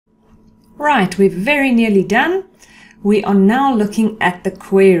Right, we're very nearly done. We are now looking at the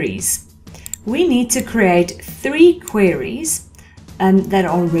queries. We need to create 3 queries that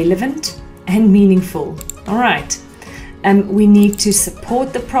are relevant and meaningful. All right. We need to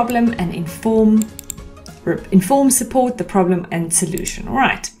support the problem and inform, support the problem and solution. All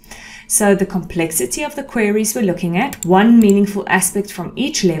right. So the complexity of the queries we're looking at, one meaningful aspect from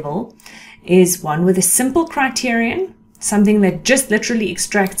each level, is one with a simple criterion, something that just literally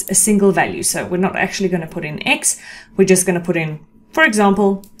extracts a single value. So we're not actually going to put in X, we're just going to put in, for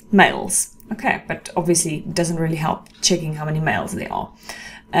example, males. Okay, but obviously it doesn't really help checking how many males there are.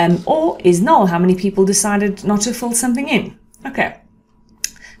 Or is null, how many people decided not to fill something in. Okay.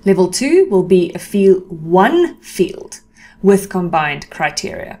 Level 2 will be one field with combined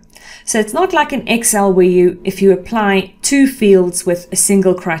criteria. So it's not like in Excel where if you apply 2 fields with a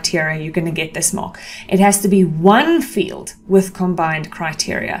single criteria, you're going to get this mark. It has to be one field with combined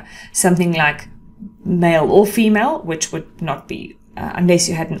criteria. Something like male or female, which would not be unless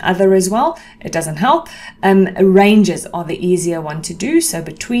you had an other as well, it doesn't help. Ranges are the easier one to do, so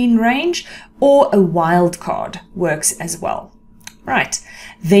between range, or a wildcard works as well. Right,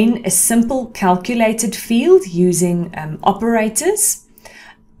 then a simple calculated field using operators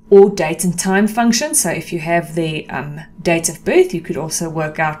or date and time function. So if you have the date of birth, you could also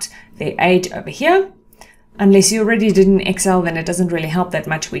work out their age over here. Unless you already did in Excel, then it doesn't really help that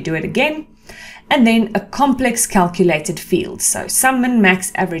much. We do it again. And then a complex calculated field. So sum and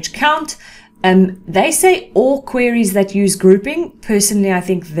max average count. They say all queries that use grouping. Personally, I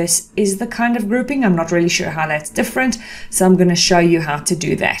think this is the kind of grouping. I'm not really sure how that's different. So I'm going to show you how to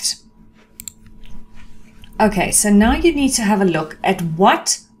do that. Okay, so now you need to have a look at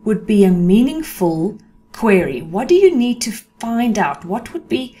what would be a meaningful query. What do you need to find out? What would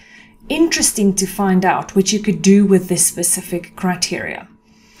be interesting to find out, which you could do with this specific criteria?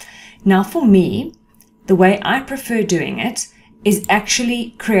 Now for me, the way I prefer doing it is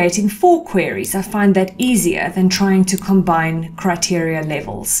actually creating 4 queries. I find that easier than trying to combine criteria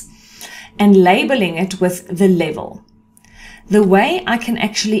levels and labeling it with the level. The way I can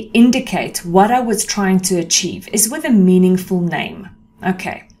actually indicate what I was trying to achieve is with a meaningful name.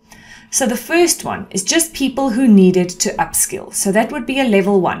 Okay, so the first one is just people who needed to upskill. So that would be a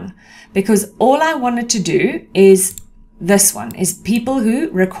level 1, because all I wanted to do is this one is people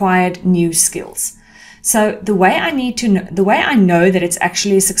who required new skills. So the way I know that it's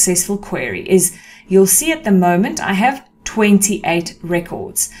actually a successful query is you'll see at the moment I have 28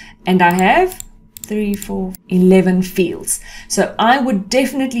 records and I have 11 fields. So I would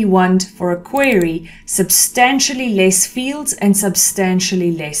definitely want for a query substantially less fields and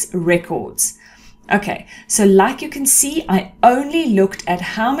substantially less records. Okay, so like you can see, I only looked at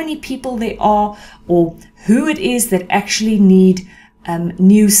how many people there are or who it is that actually need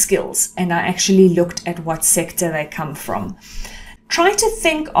new skills, and I actually looked at what sector they come from. Try to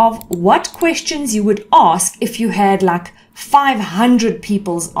think of what questions you would ask if you had like 500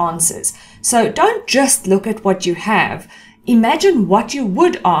 people's answers. So don't just look at what you have. Imagine what you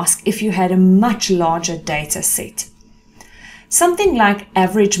would ask if you had a much larger data set. Something like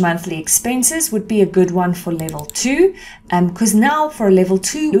average monthly expenses would be a good one for level 2, because now for level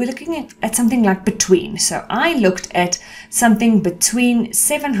 2, we're looking at something like between. So I looked at something between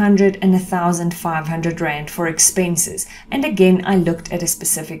 700 and 1,500 Rand for expenses. And again, I looked at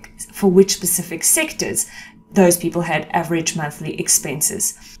for which specific sectors those people had average monthly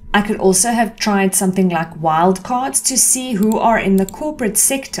expenses. I could also have tried something like wildcards to see who are in the corporate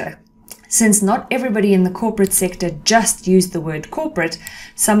sector. Since not everybody in the corporate sector just used the word corporate,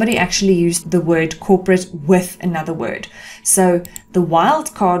 somebody actually used the word corporate with another word. So the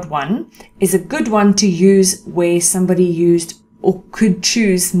wildcard one is a good one to use where somebody used or could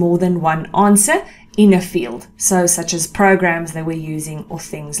choose more than one answer in a field. So such as programs they were using or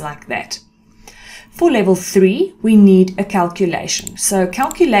things like that. For level 3, we need a calculation. So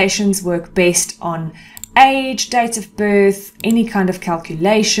calculations work best on age, date of birth, any kind of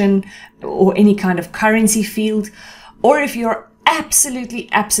calculation, or any kind of currency field. Or if you're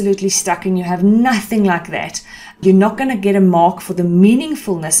absolutely stuck and you have nothing like that, you're not going to get a mark for the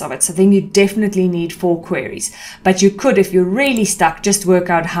meaningfulness of it. So then you definitely need 4 queries. But you could, if you're really stuck, just work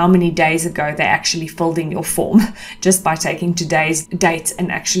out how many days ago they actually filled in your form just by taking today's date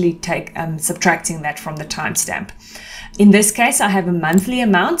and actually subtracting that from the timestamp. In this case, I have a monthly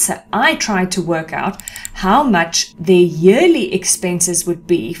amount, so I tried to work out how much their yearly expenses would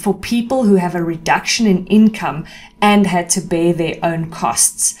be for people who have a reduction in income and had to bear their own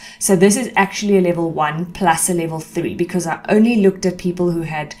costs. So this is actually a level 1 plus a level 3 because I only looked at people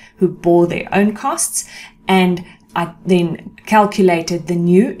who bore their own costs and I then calculated the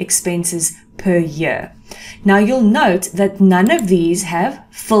new expenses per year. Now you'll note that none of these have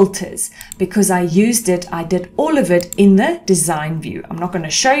filters because I did all of it in the design view. I'm not going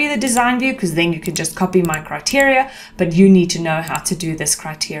to show you the design view because then you can just copy my criteria, but you need to know how to do this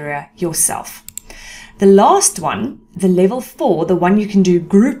criteria yourself. The last one, the level 4, the one you can do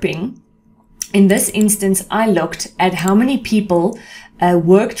grouping. In this instance, I looked at how many people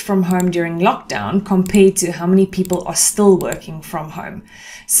worked from home during lockdown compared to how many people are still working from home.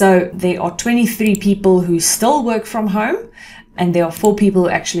 So there are 23 people who still work from home, and there are 4 people who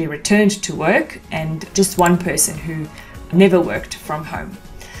actually returned to work, and just 1 person who never worked from home.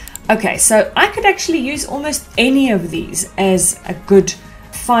 Okay, so I could actually use almost any of these as a good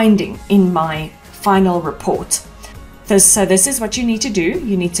finding in my final report. So this is what you need to do.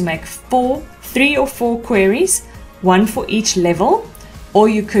 You need to make 3 or 4 queries, 1 for each level, or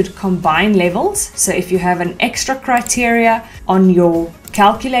you could combine levels. So if you have an extra criteria on your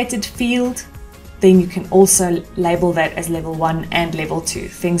calculated field, then you can also label that as level 1 and level 2,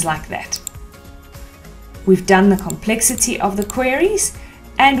 things like that. We've done the complexity of the queries,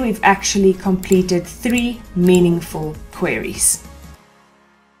 and we've actually completed 3 meaningful queries.